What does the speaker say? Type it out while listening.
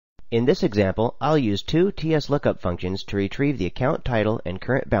In this example, I'll use two TSLookup functions to retrieve the account title and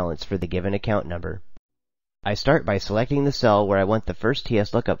current balance for the given account number. I start by selecting the cell where I want the first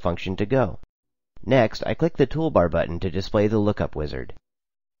TSLookup function to go. Next, I click the toolbar button to display the lookup wizard.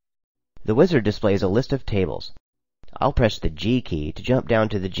 The wizard displays a list of tables. I'll press the G key to jump down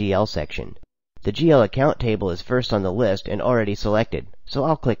to the GL section. The GL account table is first on the list and already selected, so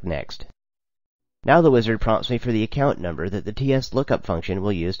I'll click Next. Now the wizard prompts me for the account number that the TSLookup function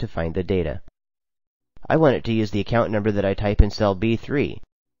will use to find the data. I want it to use the account number that I type in cell B3,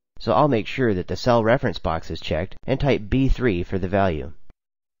 so I'll make sure that the cell reference box is checked and type B3 for the value.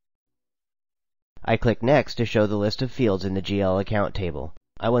 I click Next to show the list of fields in the GL account table.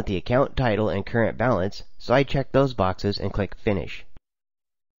 I want the account title and current balance, so I check those boxes and click Finish.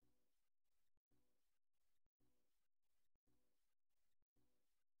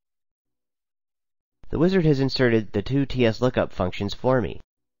 The wizard has inserted the two TSLookup functions for me.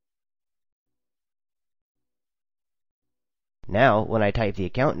 Now, when I type the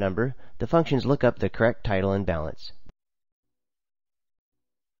account number, the functions look up the correct title and balance.